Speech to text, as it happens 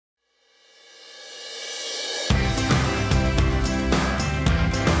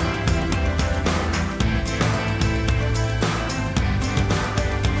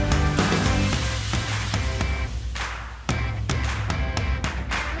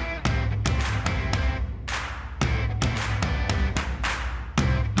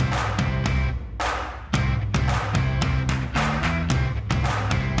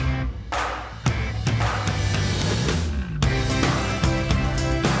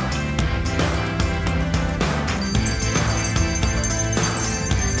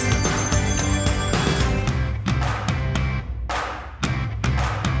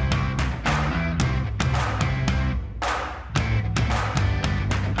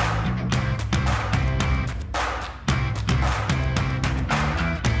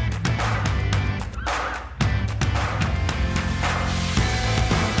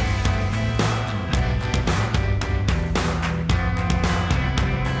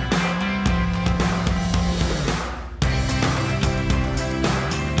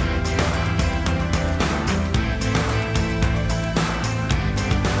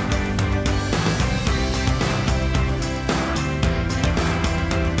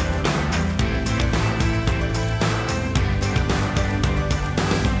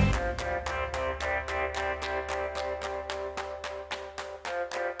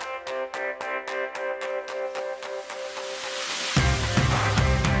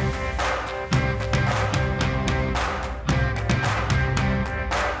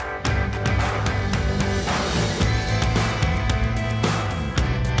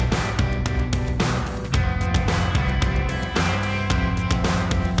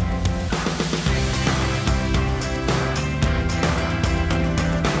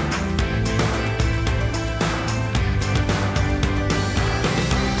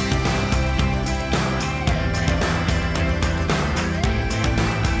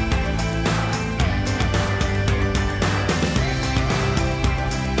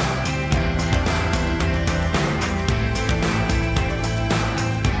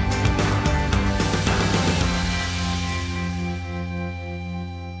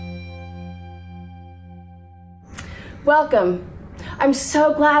Welcome. I'm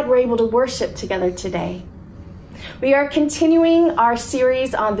so glad we're able to worship together today. We are continuing our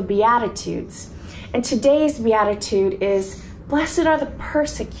series on the Beatitudes, and today's Beatitude is, Blessed are the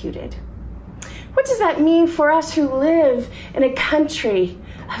persecuted. What does that mean for us who live in a country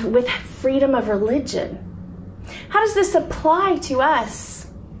with freedom of religion? How does this apply to us?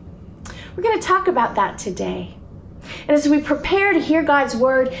 We're going to talk about that today. And as we prepare to hear God's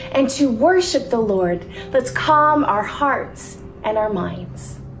word and to worship the Lord, let's calm our hearts and our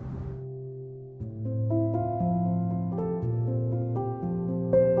minds.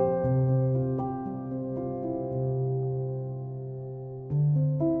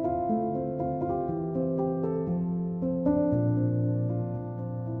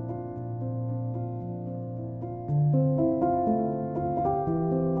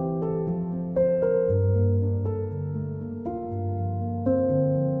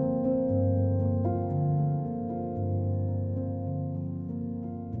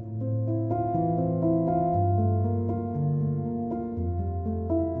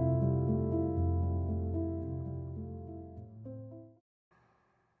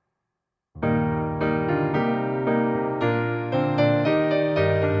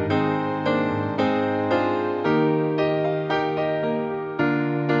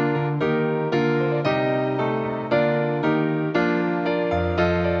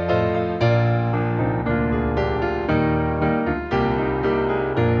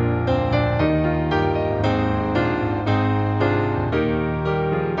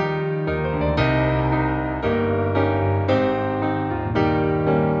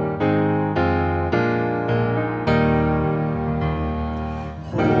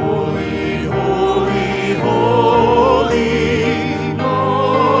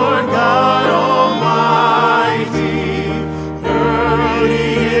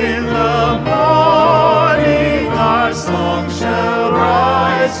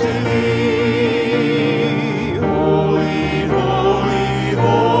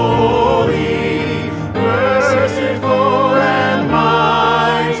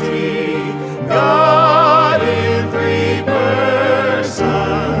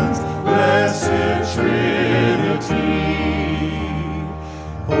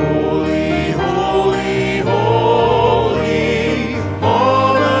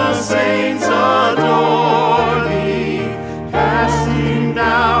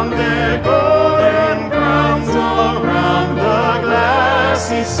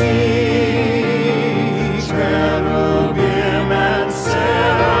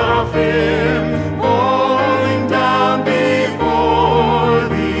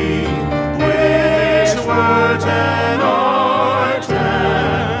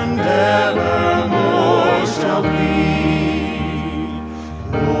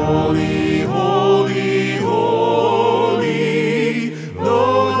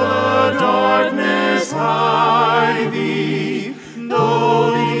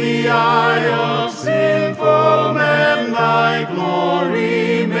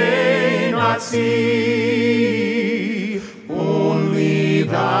 Only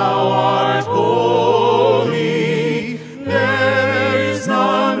thou art holy, there is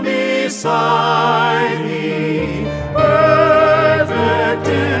none beside thee, perfect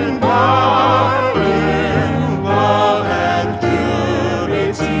in power and love and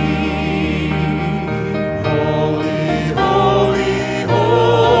purity. Holy, holy,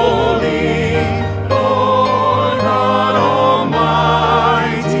 holy, Lord God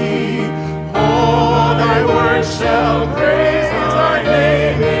Almighty, all thy works shall praise thy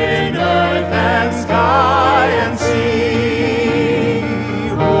name in earth and sky and sea.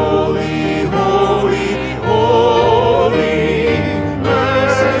 Holy, holy, holy,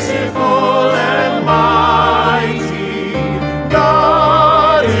 merciful and mighty,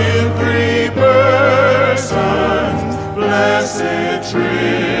 God in three persons, blessed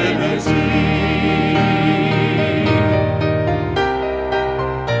Trinity.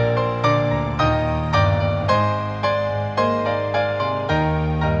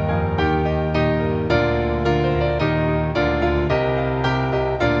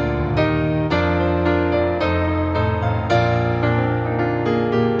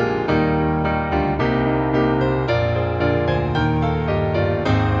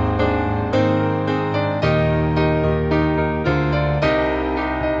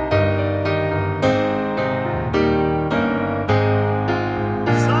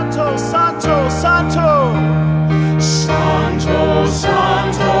 Santo, Santo, Santo,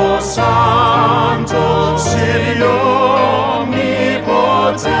 Santo, Santo, Signor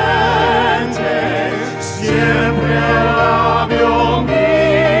Omnipotente, siempre labio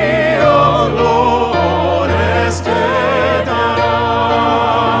mio, Lord, esté.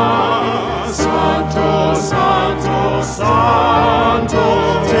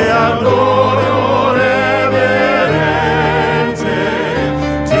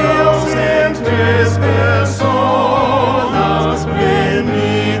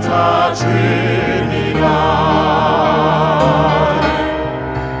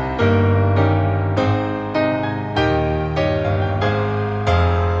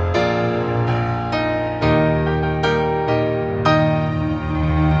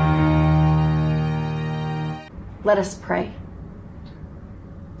 Let us pray.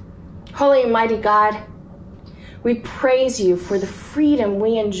 Holy and mighty God, we praise you for the freedom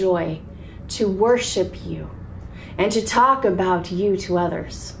we enjoy to worship you and to talk about you to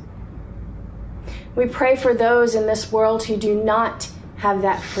others. We pray for those in this world who do not have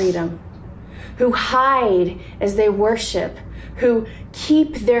that freedom, who hide as they worship, who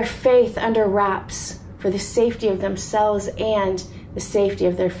keep their faith under wraps for the safety of themselves and the safety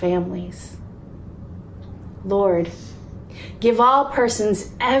of their families. Lord, give all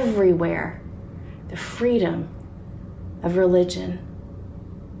persons everywhere the freedom of religion.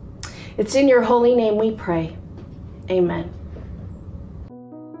 It's in your holy name we pray. Amen.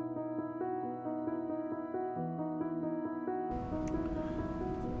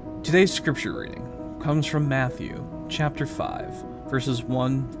 Today's scripture reading comes from Matthew chapter 5, verses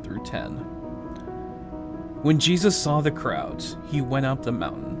 1 through 10. When Jesus saw the crowds, he went up the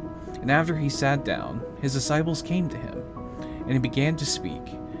mountain, and after he sat down, his disciples came to him, and he began to speak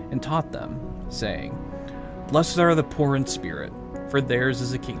and taught them, saying, Blessed are the poor in spirit, for theirs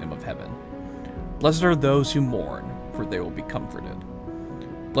is the kingdom of heaven. Blessed are those who mourn, for they will be comforted.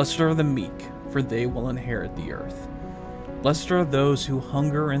 Blessed are the meek, for they will inherit the earth. Blessed are those who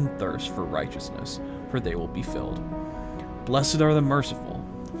hunger and thirst for righteousness, for they will be filled. Blessed are the merciful,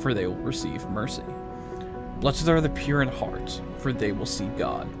 for they will receive mercy. Blessed are the pure in heart, for they will see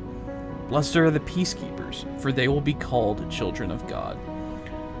God. Blessed are the peacekeepers, for they will be called children of God.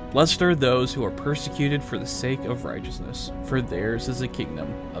 Blessed are those who are persecuted for the sake of righteousness, for theirs is the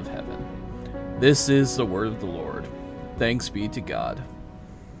kingdom of heaven. This is the word of the Lord. Thanks be to God.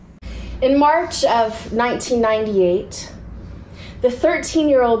 In March of 1998, the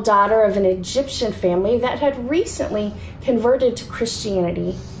 13-year-old daughter of an Egyptian family that had recently converted to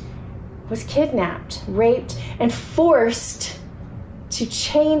Christianity was kidnapped, raped, and forced to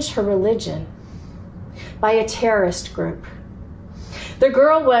change her religion by a terrorist group. The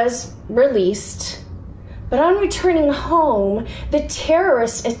girl was released, but on returning home, the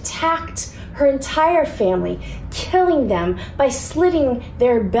terrorists attacked her entire family, killing them by slitting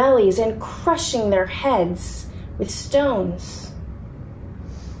their bellies and crushing their heads with stones.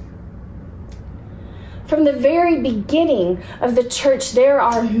 From the very beginning of the church, there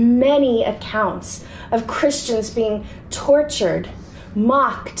are many accounts of Christians being tortured,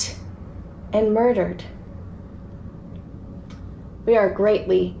 mocked, and murdered. We are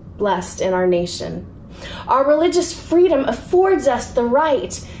greatly blessed in our nation. Our religious freedom affords us the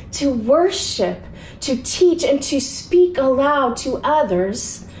right to worship, to teach, and to speak aloud to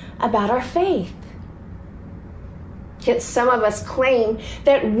others about our faith. Yet some of us claim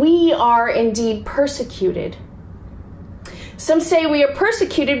that we are indeed persecuted. Some say we are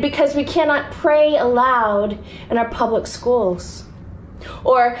persecuted because we cannot pray aloud in our public schools,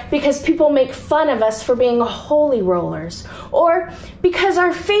 or because people make fun of us for being holy rollers, or because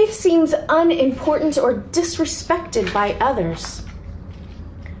our faith seems unimportant or disrespected by others.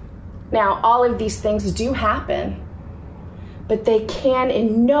 Now, all of these things do happen, but they can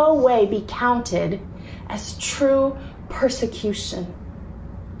in no way be counted as true persecution.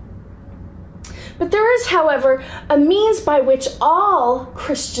 But there is, however, a means by which all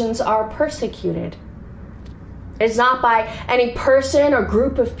Christians are persecuted. It is not by any person or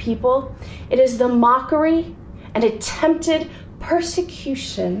group of people. It is the mockery and attempted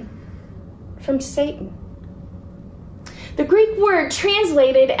persecution from Satan. The Greek word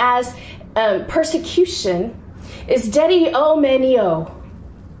translated as persecution is didiomenio.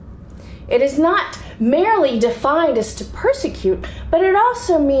 It is not merely defined as to persecute, but it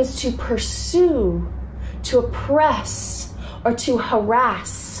also means to pursue, to oppress, or to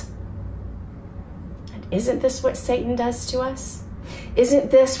harass. And isn't this what Satan does to us?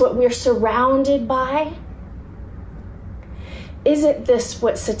 Isn't this what we're surrounded by? Isn't this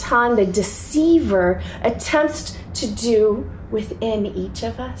what Satan, the deceiver, attempts to do within each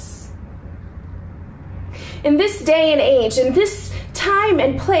of us? In this day and age, in this time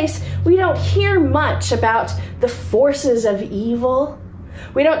and place, we don't hear much about the forces of evil.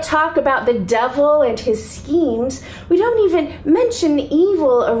 We don't talk about the devil and his schemes. We don't even mention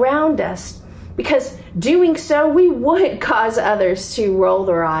evil around us, because doing so, we would cause others to roll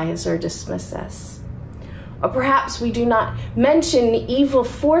their eyes or dismiss us. Or perhaps we do not mention evil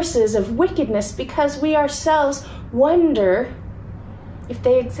forces of wickedness because we ourselves wonder if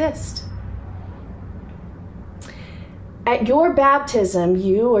they exist. At your baptism,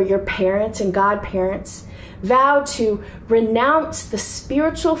 you or your parents and godparents vow to renounce the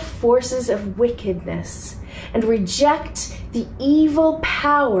spiritual forces of wickedness and reject the evil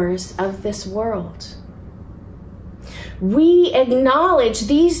powers of this world. We acknowledge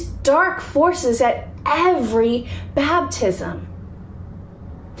these dark forces at every baptism.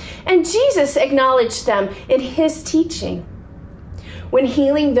 And Jesus acknowledged them in his teaching. When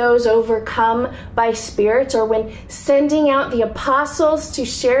healing those overcome by spirits, or when sending out the apostles to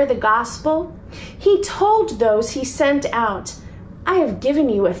share the gospel, he told those he sent out, I have given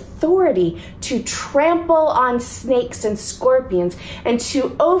you authority to trample on snakes and scorpions and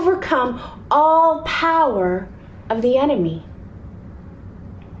to overcome all power of the enemy.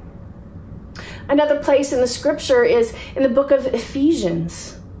 Another place in the scripture is in the book of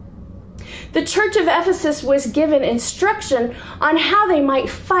Ephesians. The church of Ephesus was given instruction on how they might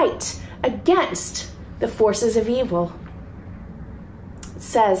fight against the forces of evil. It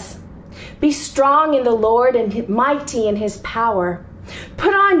says, be strong in the Lord and mighty in his power.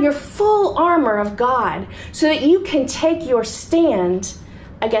 Put on your full armor of God so that you can take your stand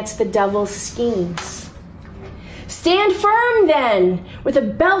against the devil's schemes. Stand firm then, with a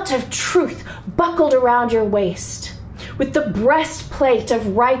belt of truth buckled around your waist, with the breastplate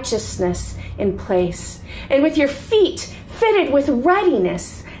of righteousness in place, and with your feet fitted with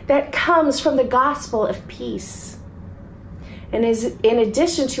readiness that comes from the gospel of peace. And in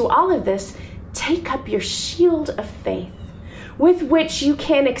addition to all of this, take up your shield of faith, with which you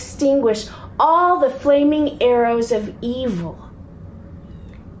can extinguish all the flaming arrows of evil.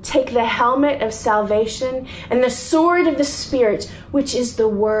 Take the helmet of salvation and the sword of the Spirit, which is the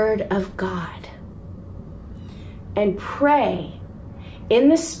word of God. And pray in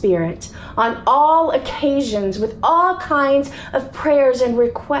the Spirit on all occasions with all kinds of prayers and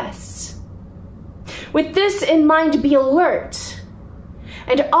requests. With this in mind, be alert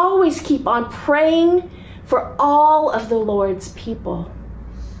and always keep on praying for all of the Lord's people.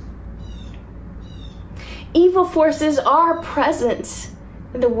 Evil forces are present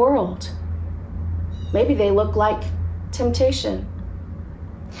in the world. Maybe they look like temptation.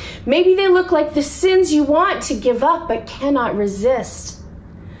 Maybe they look like the sins you want to give up but cannot resist.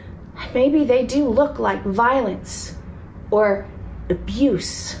 Maybe they do look like violence or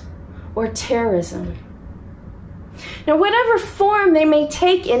abuse or terrorism. Now, whatever form they may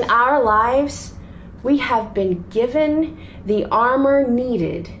take in our lives, we have been given the armor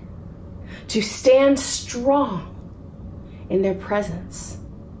needed to stand strong in their presence.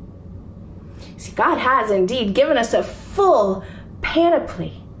 See, God has indeed given us a full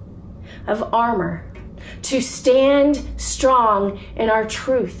panoply of armor to stand strong in our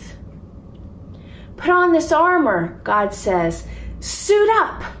truth. Put on this armor, God says. Suit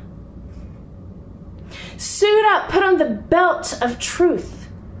up. Suit up. Put on the belt of truth.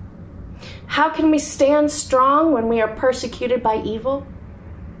 How can we stand strong when we are persecuted by evil?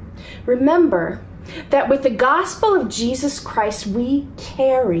 Remember that with the gospel of Jesus Christ, we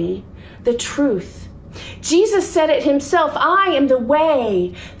carry the truth. Jesus said it himself, I am the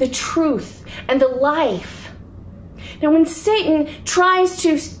way, the truth, and the life. Now, when Satan tries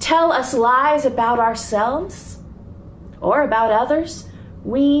to tell us lies about ourselves or about others,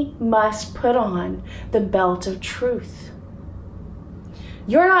 we must put on the belt of truth.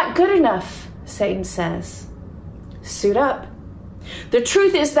 You're not good enough, Satan says. Suit up. The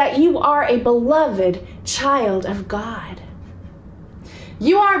truth is that you are a beloved child of God.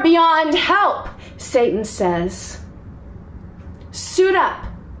 You are beyond help, Satan says. Suit up.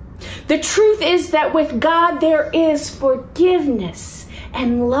 The truth is that with God there is forgiveness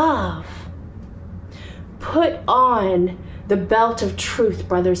and love. Put on the belt of truth,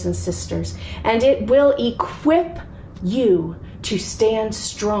 brothers and sisters, and it will equip you to stand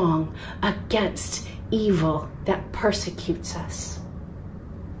strong against evil that persecutes us.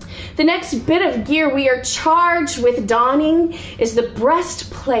 The next bit of gear we are charged with donning is the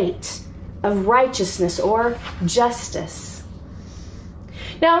breastplate of righteousness or justice.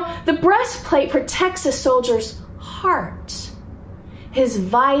 Now, the breastplate protects a soldier's heart, his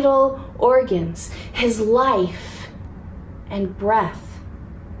vital organs, his life and breath.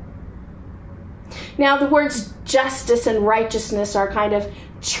 Now, the words justice and righteousness are kind of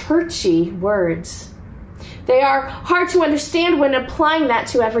churchy words. They are hard to understand when applying that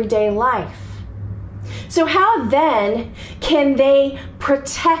to everyday life. So how then can they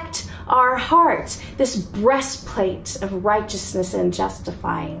protect our heart, this breastplate of righteousness and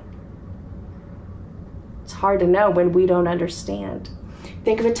justifying? It's hard to know when we don't understand.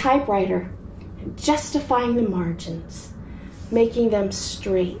 Think of a typewriter, justifying the margins, making them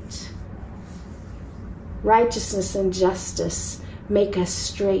straight. Righteousness and justice make us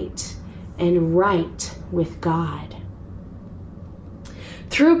straight and right with God.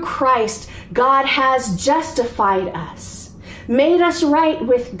 Through Christ, God has justified us, made us right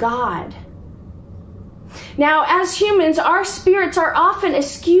with God. Now, as humans, our spirits are often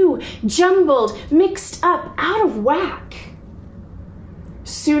askew, jumbled, mixed up, out of whack.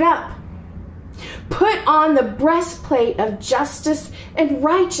 Suit up. Put on the breastplate of justice and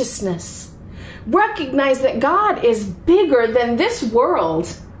righteousness. Recognize that God is bigger than this world,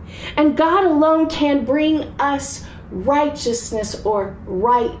 and God alone can bring us righteousness or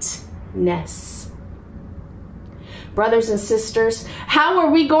rightness. Brothers and sisters, how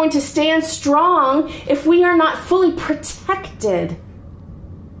are we going to stand strong if we are not fully protected?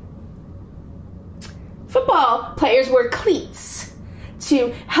 Football players wear cleats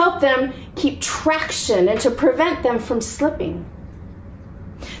to help them keep traction and to prevent them from slipping.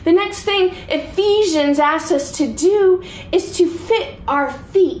 The next thing Ephesians asks us to do is to fit our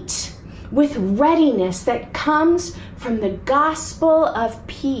feet with readiness that comes from the gospel of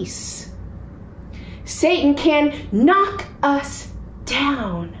peace. Satan can knock us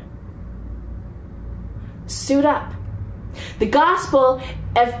down. Suit up. The gospel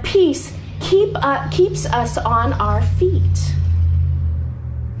of peace keeps us on our feet.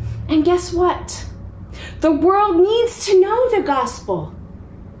 And guess what? The world needs to know the gospel.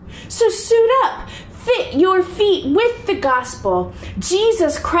 So suit up. Fit your feet with the gospel.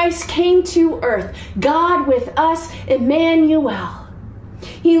 Jesus Christ came to earth. God with us, Emmanuel.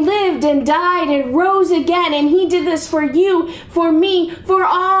 He lived and died and rose again, and he did this for you, for me, for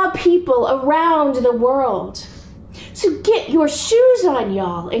all people around the world. So get your shoes on,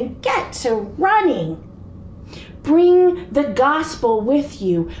 y'all, and get to running. Bring the gospel with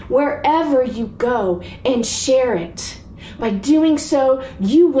you wherever you go and share it. By doing so,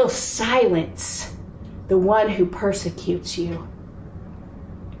 you will silence the one who persecutes you.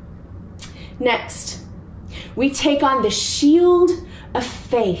 Next, we take on the shield of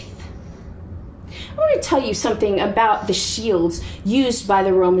faith. I want to tell you something about the shields used by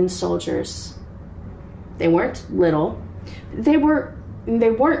the Roman soldiers. They weren't little. They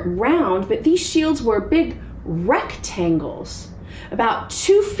weren't round, but these shields were big rectangles, about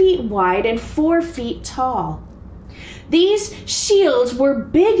 2 feet wide and 4 feet tall. These shields were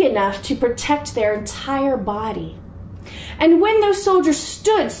big enough to protect their entire body. And when those soldiers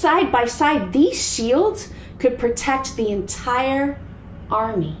stood side by side, these shields could protect the entire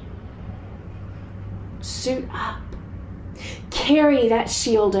army. Suit up. Carry that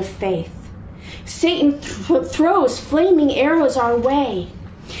shield of faith. Satan throws flaming arrows our way.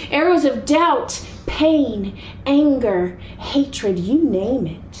 Arrows of doubt, pain, anger, hatred, you name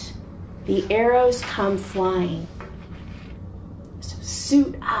it. The arrows come flying. So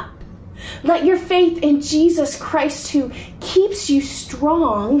suit up. Let your faith in Jesus Christ, who keeps you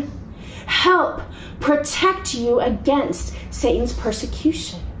strong, help protect you against Satan's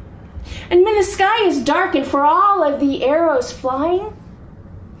persecution. And when the sky is darkened for all of the arrows flying,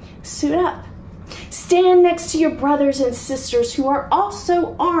 suit up. Stand next to your brothers and sisters who are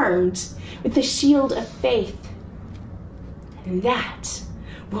also armed with the shield of faith. And that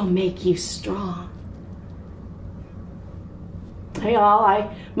will make you strong. Hey all,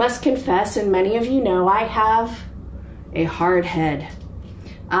 I must confess, and many of you know, I have a hard head.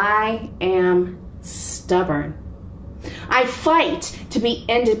 I am stubborn. I fight to be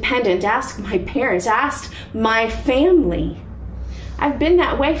independent. Ask my parents, ask my family. I've been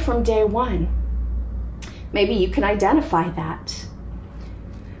that way from day one. Maybe you can identify that.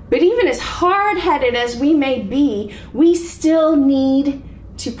 But even as hard-headed as we may be, we still need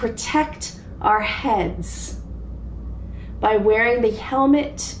to protect our heads by wearing the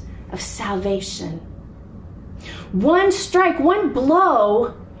helmet of salvation. One strike, one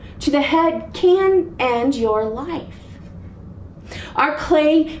blow to the head can end your life. Our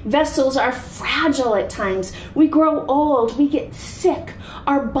clay vessels are fragile at times. We grow old, we get sick,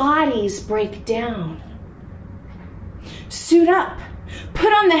 our bodies break down. Suit up.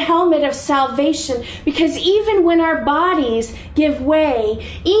 Put on the helmet of salvation, because even when our bodies give way,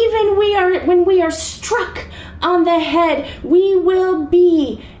 even when we are struck on the head, we will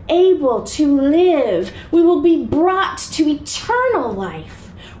be able to live. We will be brought to eternal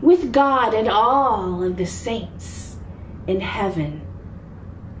life with God and all of the saints in heaven.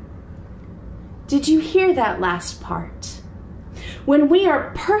 Did you hear that last part? When we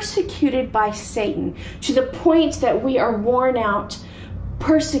are persecuted by Satan to the point that we are worn out,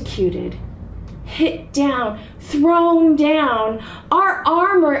 persecuted, hit down, thrown down, our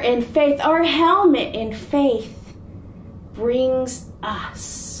armor in faith, our helmet in faith brings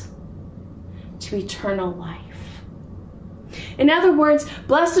us to eternal life. In other words,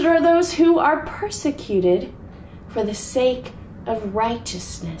 blessed are those who are persecuted for the sake of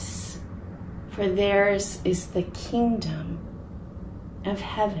righteousness, for theirs is the kingdom of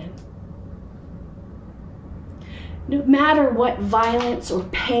heaven. No matter what violence or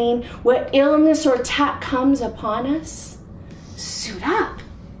pain, what illness or attack comes upon us, suit up.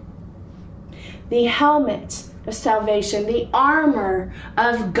 The helmet of salvation, the armor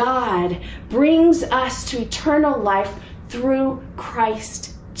of God, brings us to eternal life through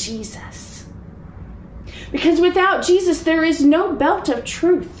Christ Jesus. Because without Jesus, there is no belt of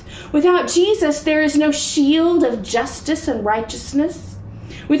truth. Without Jesus, there is no shield of justice and righteousness.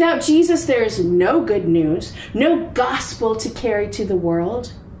 Without Jesus, there is no good news, no gospel to carry to the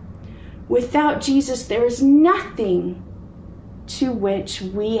world. Without Jesus, there is nothing to which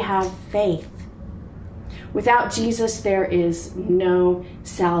we have faith. Without Jesus, there is no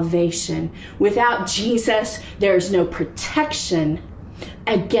salvation. Without Jesus, there is no protection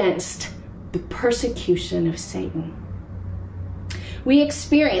against the persecution of Satan. We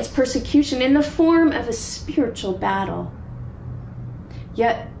experience persecution in the form of a spiritual battle.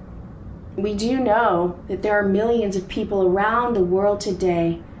 Yet, we do know that there are millions of people around the world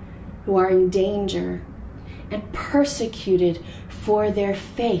today who are in danger and persecuted for their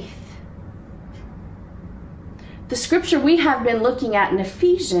faith. The scripture we have been looking at in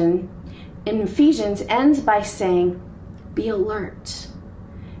Ephesians ends by saying, be alert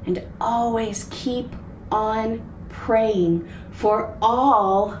and always keep on praying for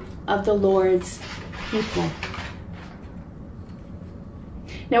all of the Lord's people.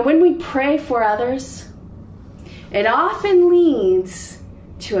 Now, when we pray for others, it often leads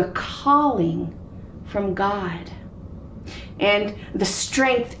to a calling from God and the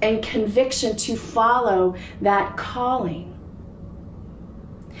strength and conviction to follow that calling.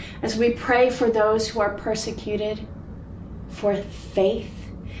 As we pray for those who are persecuted for faith,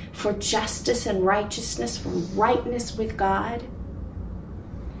 for justice and righteousness, for rightness with God,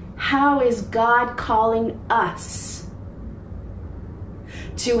 how is God calling us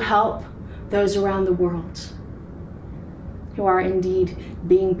to help those around the world who are indeed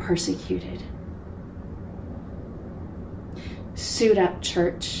being persecuted? Suit up,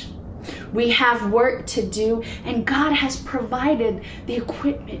 church. We have work to do, and God has provided the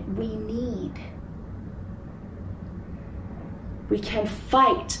equipment we need. We can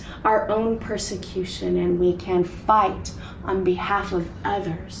fight our own persecution, and we can fight on behalf of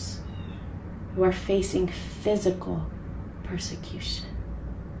others who are facing physical persecution.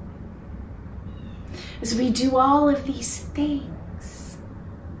 As we do all of these things,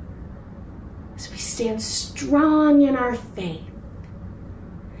 as we stand strong in our faith,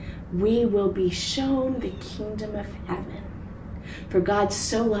 we will be shown the kingdom of heaven. For God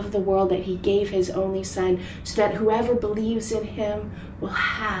so loved the world that he gave his only Son, so that whoever believes in him will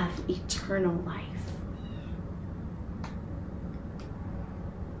have eternal life.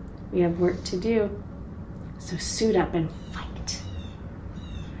 We have work to do, so suit up and fight.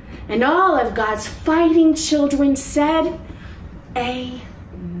 And all of God's fighting children said,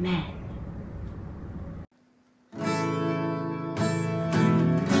 Amen.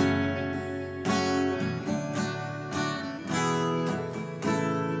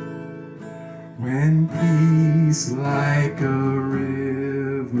 When peace like a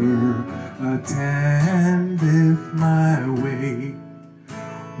river attendeth my way,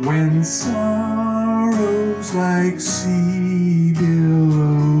 when sorrows like sea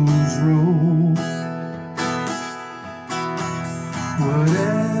billows roll,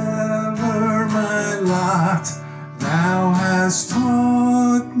 whatever my lot, thou hast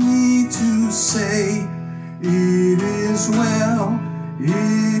taught me to say, it is well,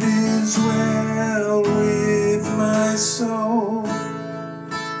 it is well with my soul.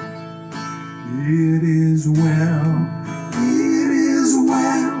 It is well, it is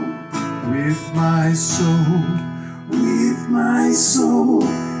well with my soul, with my soul.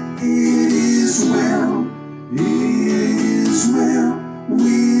 It is well, it is well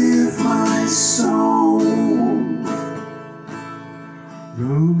with my soul.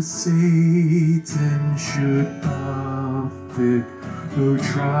 Though Satan should buffet, though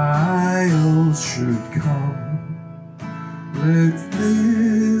trials should come, let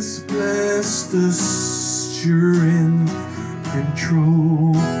this blessed assurance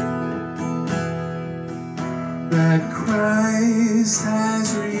control, that Christ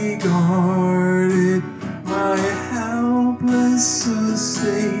has regarded my helpless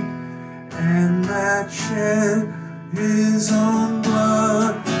estate, and that shed his own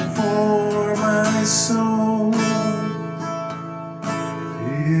blood for my soul.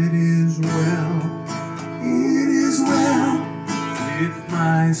 It is well with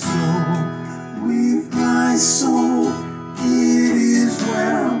my soul, with my soul. It is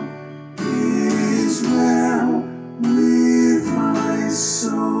well with my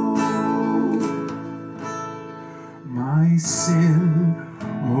soul. sin.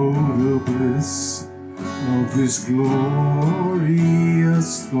 Oh, the bliss of this glorious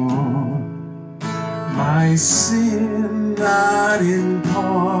thought. My sin not in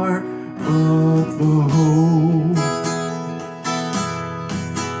part, but the whole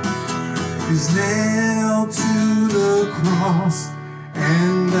is nailed to the cross,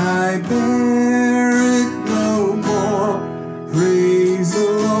 and I bear it no more. Praise the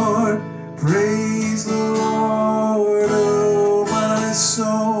Lord, praise the Lord, oh my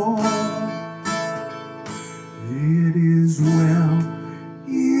soul. It is well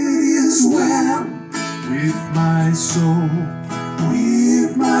with my soul,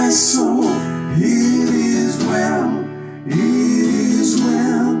 with my soul. It is well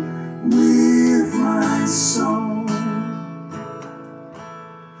with my soul.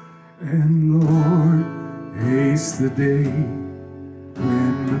 And Lord, haste the day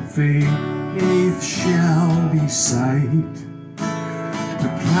when the faith shall be sight, the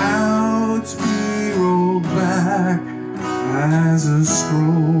clouds be rolled back as a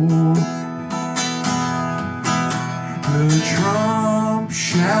scroll, the trump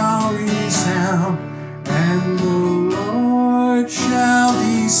shall resound, and the Lord shall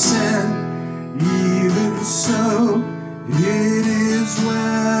descend. Even so, it is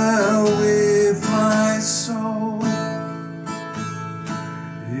well with my soul.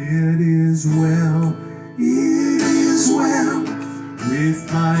 It is well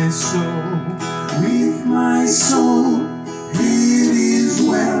with my soul, with my soul. It is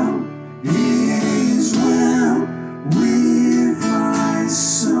well with my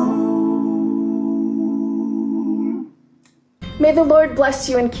soul. May the Lord bless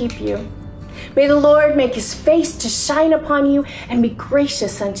you and keep you. May the Lord make his face to shine upon you and be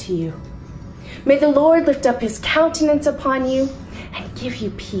gracious unto you. May the Lord lift up his countenance upon you and give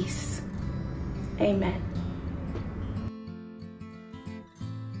you peace. Amen.